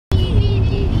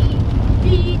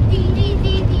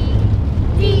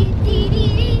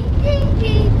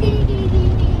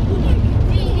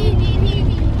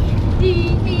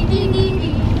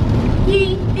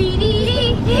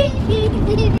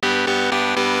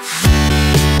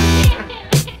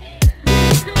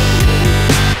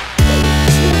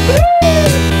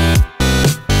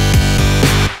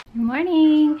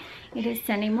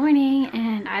Sunday morning,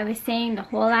 and I was saying the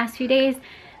whole last few days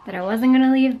that I wasn't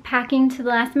gonna leave packing to the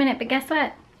last minute, but guess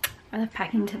what? I left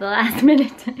packing to the last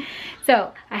minute.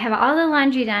 So I have all the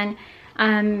laundry done.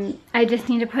 I just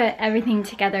need to put everything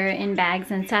together in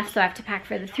bags and stuff, so I have to pack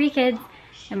for the 3 kids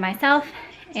and myself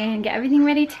and get everything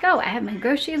ready to go. I have my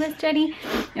grocery list ready,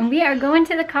 and we are going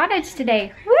to the cottage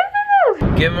today. Woo!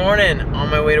 Good morning,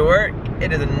 on my way to work.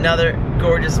 It is another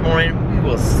gorgeous morning. We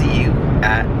will see you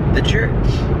at the church.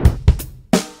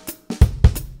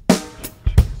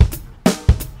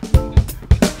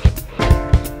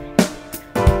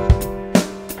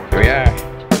 Here we are,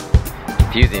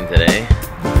 fusing today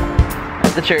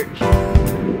at the church.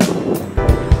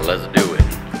 Let's do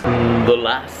it. The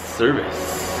last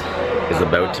service is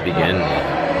about to begin.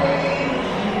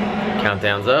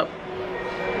 Countdown's up.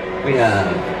 We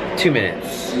have 2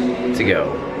 minutes to go.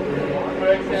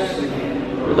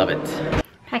 Love it.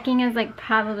 Packing is like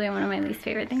probably one of my least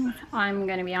favorite things, I'm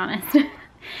gonna be honest.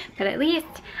 But at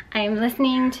least I'm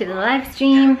listening to the live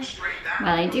stream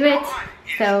while I do it,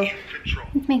 so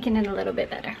it's making it a little bit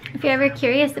better. If you're ever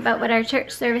curious about what our church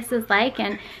service is like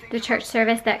and the church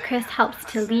service that Chris helps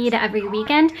to lead every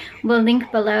weekend, we'll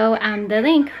link below the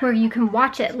link where you can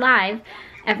watch it live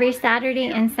every Saturday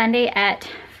and Sunday at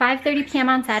 5:30 p.m.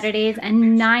 on Saturdays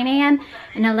and 9 a.m.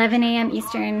 and 11 a.m.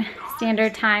 Eastern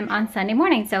Standard Time on Sunday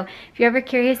morning. So if you're ever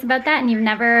curious about that and you've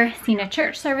never seen a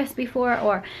church service before,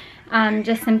 or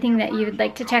just something that you would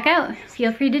like to check out,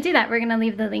 feel free to do that. We're gonna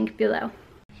leave the link below.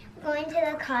 Going to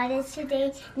the cottage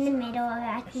today in the middle of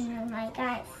afternoon, like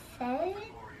I said.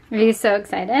 Are you so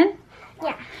excited?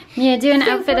 Yeah. Mia, do an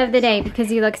outfit of the day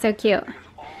because you look so cute.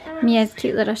 Mia's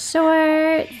cute little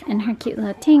shorts and her cute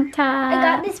little tank top. I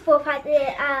got this book at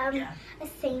the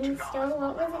same store.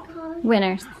 What was it called?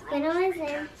 Winners. Winners.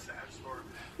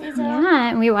 Yeah,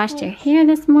 and we washed your hair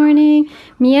this morning.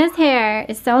 Mia's hair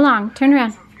is so long. Turn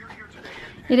around.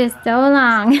 It is so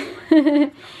long.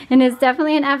 And it's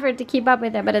definitely an effort to keep up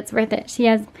with it, but it's worth it. She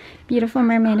has beautiful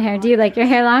mermaid hair. Do you like your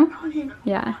hair long? Mm-hmm.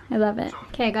 Yeah, I love it.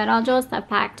 Okay, I got all Joel's stuff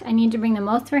packed. I need to bring the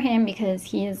most for him because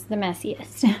he is the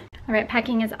messiest. All right,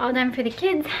 packing is all done for the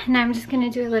kids. Now I'm just gonna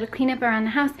do a little cleanup around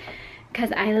the house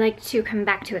because I like to come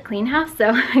back to a clean house. So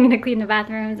I'm gonna clean the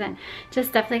bathrooms and just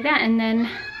stuff like that, and then...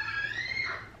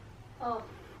 Oh.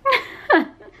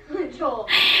 Joel.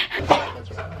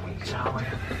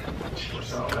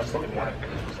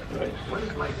 What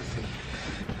is legacy?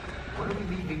 What are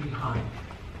we leaving behind?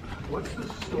 What's the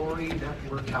story that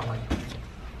we're telling?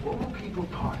 What will people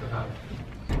talk about?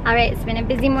 All right, it's been a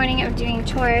busy morning of doing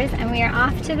chores, and we are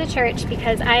off to the church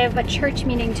because I have a church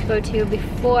meeting to go to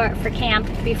for camp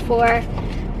before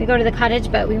we go to the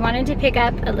cottage, but we wanted to pick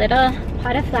up a little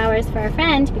pot of flowers for our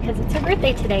friend because it's her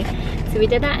birthday today. So we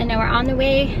did that, and now we're on the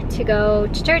way to go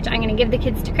to church. I'm gonna give the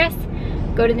kids to Chris,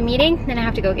 go to the meeting, then I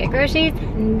have to go get groceries,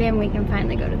 and then we can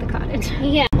finally go to the cottage.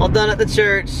 Yeah. All done at the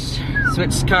church.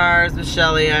 Switched cars with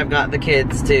Shelly. I've got the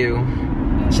kids too.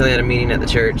 Shelly had a meeting at the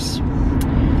church.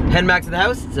 Heading back to the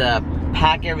house to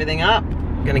pack everything up.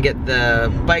 Gonna get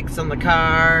the bikes on the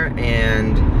car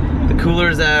and the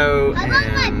coolers out. I got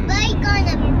my bike on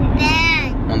the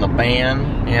van. On the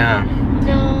van, yeah.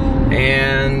 No.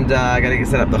 And I gotta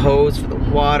set up the hose for the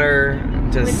water.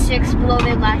 Just Which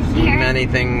exploded last year. many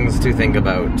things to think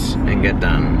about and get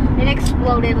done. It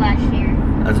exploded last year.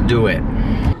 Let's do it.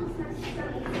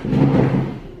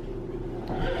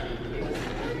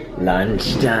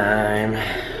 Lunchtime.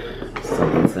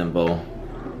 Something simple.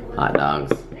 Hot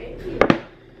dogs.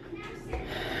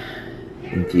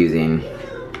 Infusing.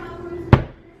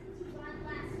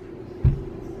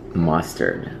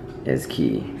 Mustard is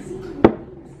key.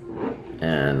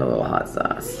 And a little hot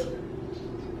sauce.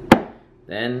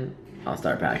 Then I'll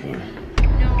start packing.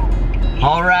 No.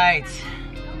 All right,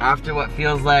 after what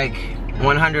feels like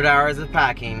 100 hours of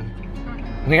packing,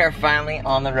 we are finally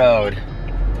on the road.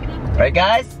 Right,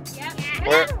 guys? Yep.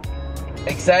 We're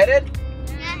excited?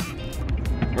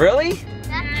 Really?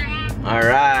 All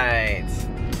right,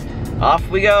 off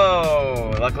we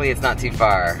go. Luckily, it's not too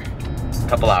far. A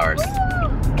couple hours,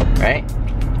 right?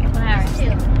 Couple hours.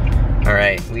 All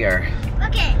right, we are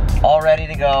Okay. all ready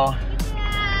to go.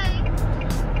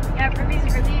 Yeah, Ruby's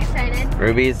really excited.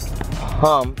 Ruby's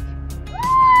pumped.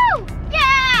 Woo!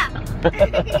 Yeah!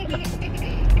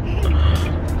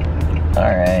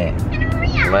 All right,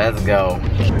 let's go.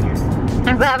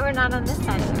 I'm glad we're not on this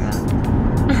side of the road.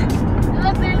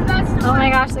 Oh my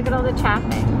gosh, look at all the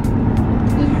traffic.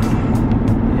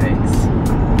 Yikes.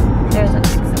 There's an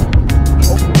accident.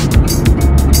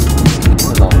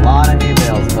 There's a lot of hay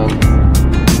bales, folks.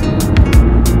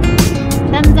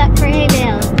 Thumbs up for hay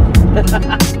bales.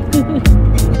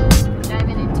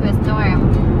 Driving into a storm.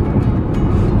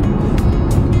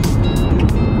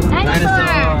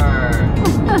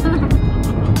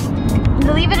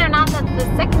 that's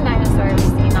the second dinosaur we've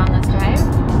seen on this drive.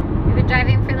 We've been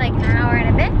driving for like an hour and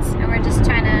a bit, and we're just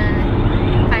trying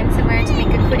to find somewhere to make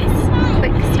a quick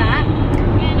stop.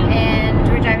 And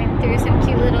we're driving through some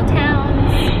cute little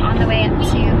towns on the way up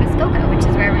to Muskoka, which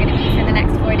is where we're going to be for the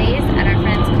next 4 days at our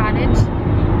friend's cottage.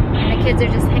 And the kids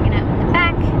are just hanging out in the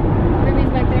back. Ruby's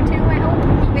back there too, I hope.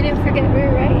 We didn't forget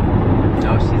Rue, right?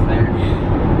 No, she's there.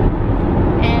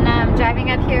 And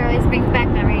driving up here always brings back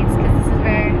memories because this is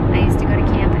where I used to go to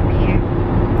camp every year.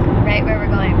 Right where we're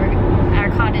going. Our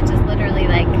cottage is literally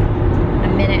like a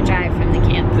minute drive from the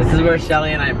camp. This is where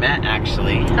Shelly and I met,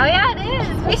 actually. Oh yeah, it is.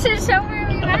 We should show where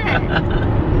we met.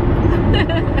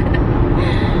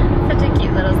 Such a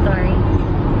cute little story.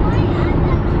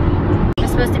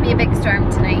 There's supposed to be a big storm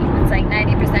tonight. It's like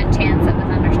 90% chance of a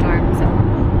thunderstorm, so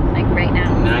like right now.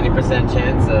 90%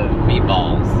 chance of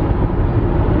meatballs.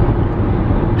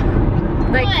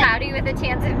 Like cloudy with a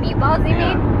chance of meatballs, you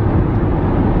mean?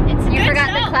 You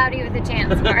forgot the cloudy with a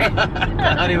chance part.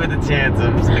 Cloudy with a chance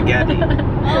of spaghetti.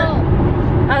 Oh.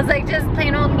 I was like, just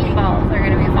plain old meatballs are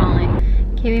gonna be falling.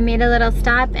 Okay, we made a little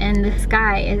stop and the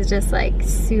sky is just like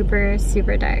super,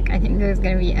 super dark. I think there's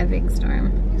gonna be a big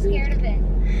storm. I'm scared of it.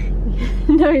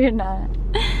 No, you're not.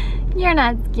 You're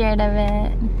not scared of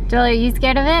it. Joel, are you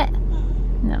scared of it?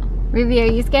 No. Ruby, are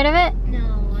you scared of it?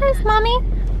 No. Yes, Mommy.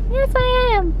 Yes,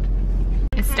 I am.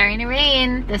 It's starting to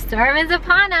rain. The storm is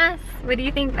upon us. What do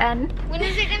you think, Ben? When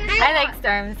is it gonna stop? I like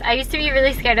storms. I used to be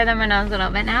really scared of them when I was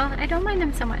little, but now I don't mind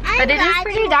them so much. But it is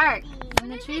pretty dark,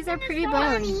 and the trees are pretty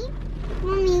blown.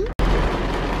 Mommy.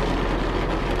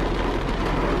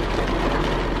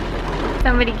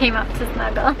 Somebody came up to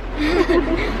snuggle.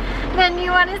 Ben, you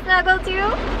want to snuggle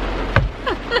too?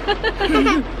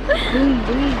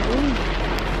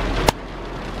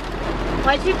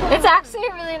 It's actually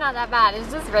really not that bad.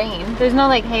 It's just rain. There's no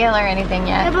like hail or anything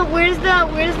yet. Yeah, but where's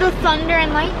the thunder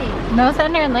and lightning? No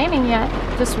thunder and lightning yet.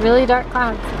 Just really dark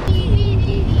clouds.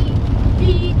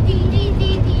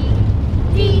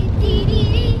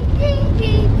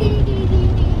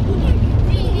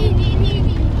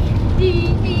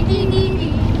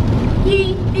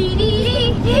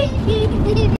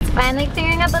 It's finally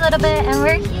clearing up a little bit and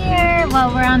we're here. Well,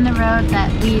 we're on the road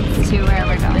that leads to where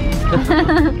we're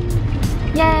going.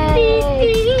 Yay!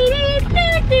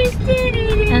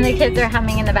 And the kids are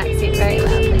humming in the backseat very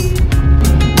loudly.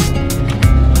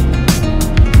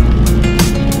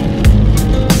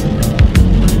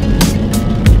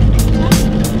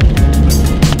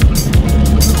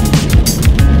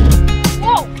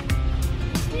 Whoa!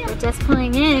 We're just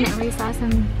pulling in and we saw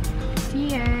some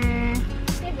deer.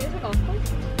 Hey, there's a golf course.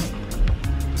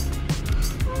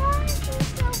 Oh, she's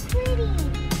so pretty.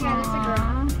 Yeah, there's a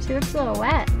girl. She looks a little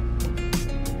wet.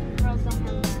 Girls don't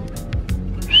have that.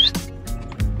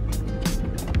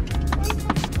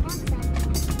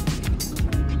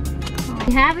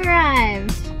 We have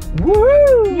arrived.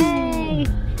 Woo! Yay!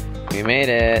 We made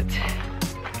it.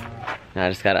 Now I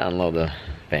just gotta unload the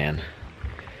van.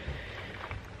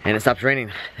 And it stopped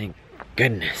raining, thank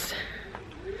goodness.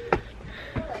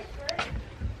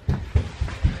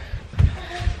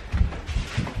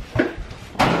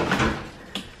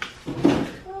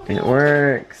 It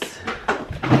works.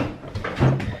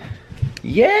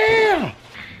 Yeah!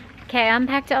 Okay, I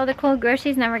unpacked all the cold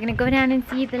groceries. Now we're gonna go down and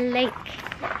see the lake.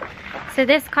 So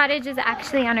this cottage is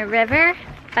actually on a river,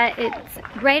 but it's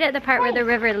right at the part where the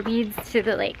river leads to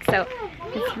the lake. So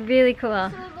it's really cool.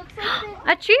 A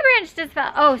tree branch just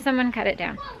fell. Oh, someone cut it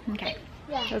down. Okay,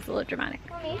 that was a little dramatic.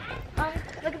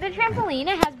 Look at the trampoline.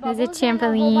 It has bubbles. There's a and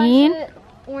whole trampoline. bunch of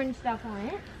orange stuff on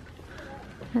it.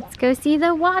 Let's go see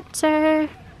the water.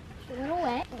 A little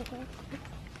wet.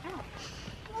 Ow.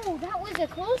 Oh, that was a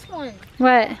close one.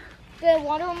 What? The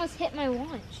water almost hit my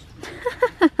watch.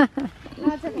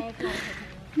 No, it's okay.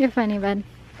 You're funny, bud.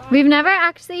 We've never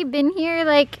actually been here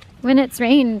like when it's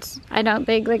rained, I don't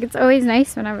think. Like it's always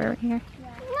nice whenever we're here.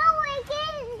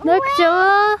 Look,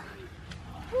 Joel.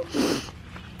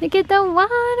 Look at the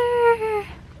water.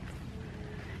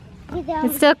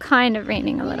 It's still kind of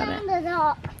raining a little bit.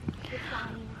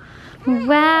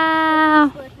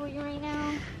 Wow.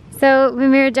 So when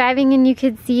we were driving in, you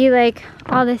could see like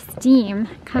all the steam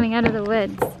coming out of the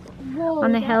woods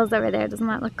on the hills over there. Doesn't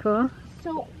that look cool?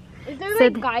 So, is there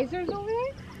like geysers over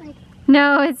there? Like,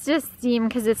 no, it's just steam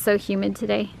because it's so humid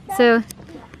today. So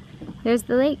there's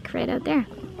the lake right out there.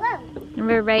 And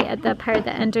we're right at the part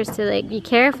that enters to the lake. Be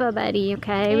careful, buddy,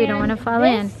 okay? We don't want to fall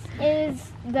in. This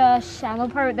is the shallow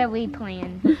part that we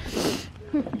planned.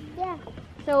 Yeah.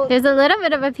 So there's a little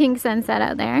bit of a pink sunset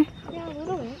out there. Yeah, a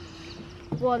little bit.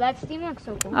 Well, that steam looks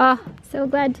so cool. Oh, so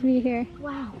glad to be here.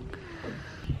 Wow.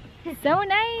 So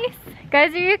nice.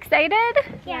 Guys, are you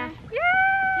excited? Yeah. Yeah.